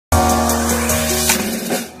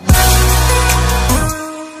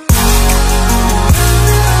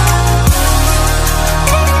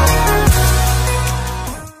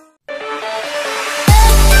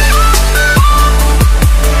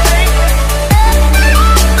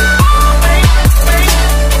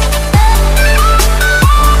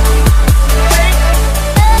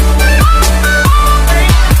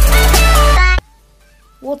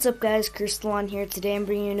up, guys? Kirst here. Today I'm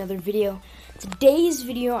bringing you another video. Today's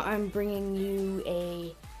video I'm bringing you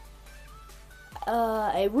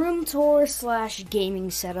a room tour slash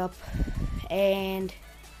gaming setup, and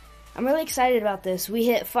I'm really excited about this. We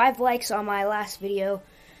hit 5 likes on my last video,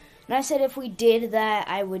 and I said if we did that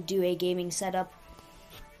I would do a gaming setup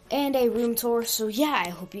and a room tour. So yeah, I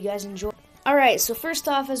hope you guys enjoy. Alright, so first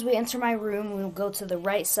off, as we enter my room, we'll go to the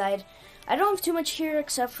right side. I don't have too much here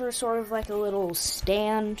except for sort of like a little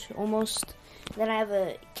stand almost. Then I have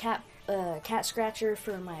a cat scratcher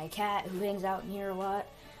for my cat who hangs out in here a lot.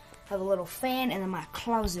 I have a little fan, and then my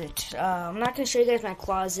closet. I'm not going to show you guys my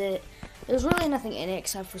closet. There's really nothing in it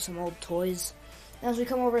except for some old toys. As we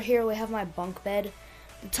come over here, we have my bunk bed.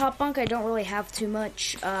 The top bunk I don't really have too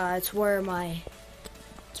much. It's where my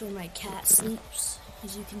cat sleeps,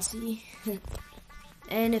 as you can see.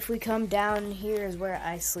 And if we come down here is where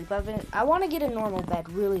I sleep. I want to get a normal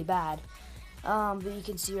bed really bad, but you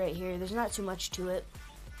can see right here there's not too much to it.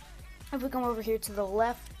 If we come over here to the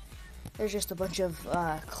left, there's just a bunch of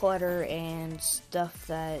clutter and stuff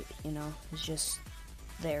that, you know, is just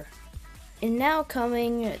there. And now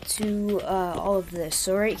coming to all of this.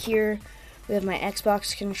 So right here we have my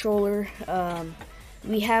Xbox controller.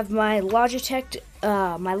 We have my Logitech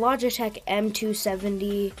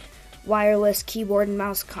M270 wireless keyboard and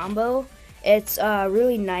mouse combo. It's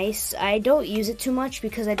really nice. I don't use it too much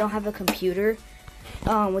because I don't have a computer,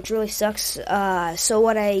 which really sucks. So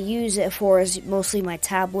what I use it for is mostly my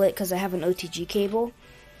tablet because I have an OTG cable.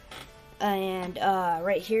 And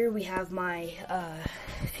right here we have my,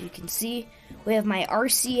 if you can see, we have my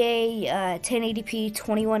RCA 1080p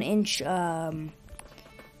 21-inch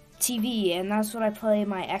TV, and that's what I play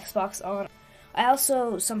my Xbox on. I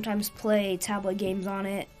also sometimes play tablet games on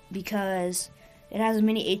it because it has a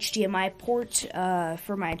mini HDMI port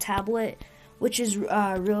for my tablet, which is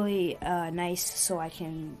really nice, so I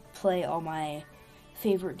can play all my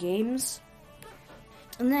favorite games.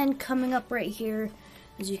 And then coming up right here,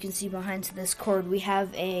 as you can see behind this cord, we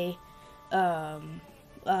have a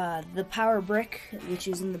the power brick, which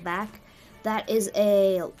is in the back. That is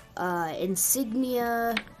a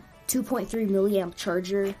Insignia 2.3 milliamp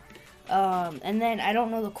charger. And then I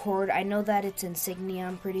don't know the cord. I know that it's Insignia.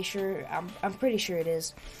 I'm pretty sure. I'm pretty sure it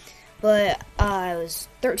is. But it was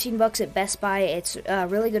 $13 at Best Buy. It's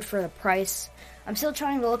really good for the price. I'm still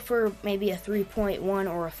trying to look for maybe a 3.1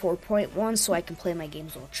 or a 4.1 so I can play my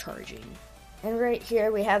games while charging. And right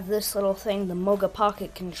here we have this little thing, the Moga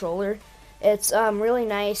Pocket controller. It's really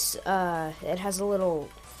nice. It has a little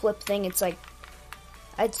flip thing. It's like,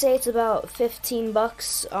 I'd say it's about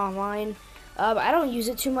 $15 online. I don't use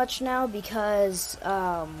it too much now because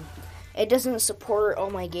it doesn't support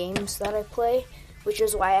all my games that I play, which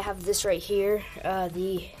is why I have this right here,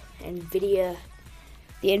 the NVIDIA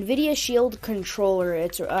Shield controller.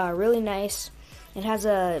 It's really nice. It has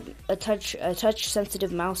a touch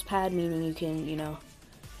sensitive mouse pad, meaning you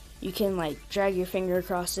can like drag your finger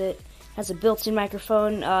across it. It has a built-in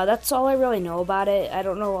microphone. That's all I really know about it. I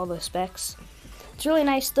don't know all the specs. It's really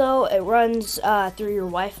nice though. It runs through your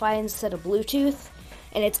Wi-Fi instead of Bluetooth,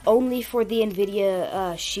 and it's only for the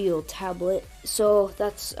NVIDIA Shield tablet. So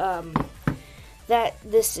that's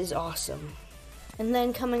this is awesome. And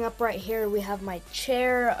then coming up right here, we have my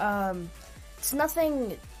chair. It's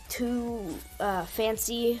nothing too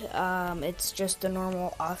fancy. It's just a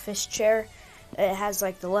normal office chair. It has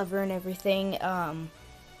like the lever and everything.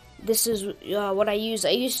 This is what I use.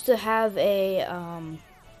 I used to have a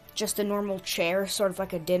just a normal chair, sort of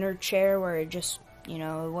like a dinner chair, where it just, you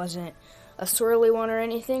know, it wasn't a swirly one or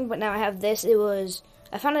anything. But now I have this.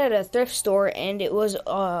 I found it at a thrift store, and it was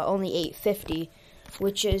only $8.50,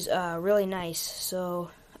 which is really nice.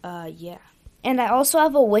 So yeah. And I also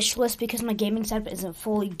have a wish list because my gaming setup isn't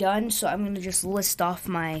fully done, so I'm going to just list off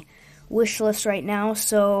my wish list right now.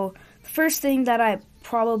 So first thing that I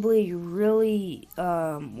probably really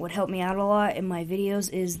would help me out a lot in my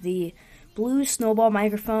videos is the Blue Snowball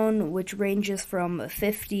microphone, which ranges from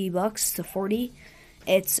 $50 to $40.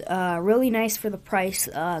 It's really nice for the price.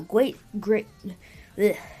 Great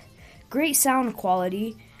sound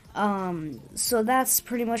quality. So that's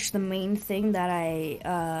pretty much the main thing that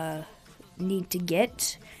I need to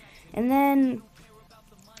get. And then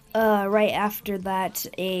right after that,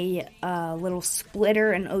 a little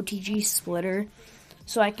splitter, an OTG splitter,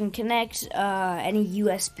 so I can connect any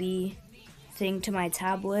USB thing to my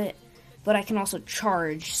tablet, but I can also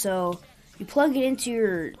charge. So you plug it into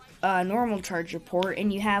your normal charger port,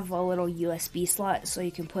 and you have a little USB slot, so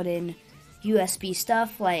you can put in USB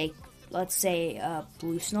stuff like, let's say,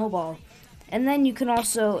 Blue Snowball. And then you can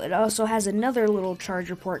it also has another little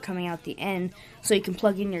charger port coming out the end, so you can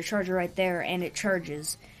plug in your charger right there and it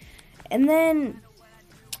charges. And then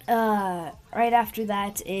right after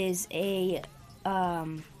that is a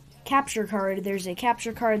capture card. There's a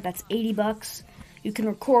capture card that's $80. You can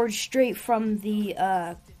record straight from the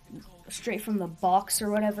box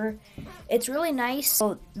or whatever. It's really nice.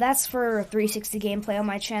 So that's for 360 gameplay on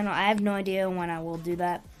my channel. I have no idea when I will do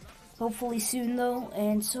that. Hopefully soon though.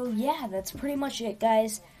 And so yeah, that's pretty much it,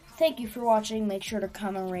 guys. Thank you for watching. Make sure to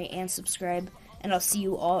comment, rate, and subscribe. And I'll see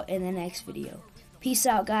you all in the next video. Peace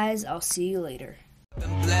out, guys. I'll see you later.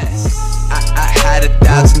 I had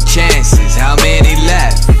 1,000 chances. How many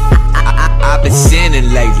left? I've been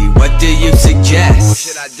sinning lately. What do you suggest? What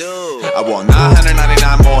should I do? I want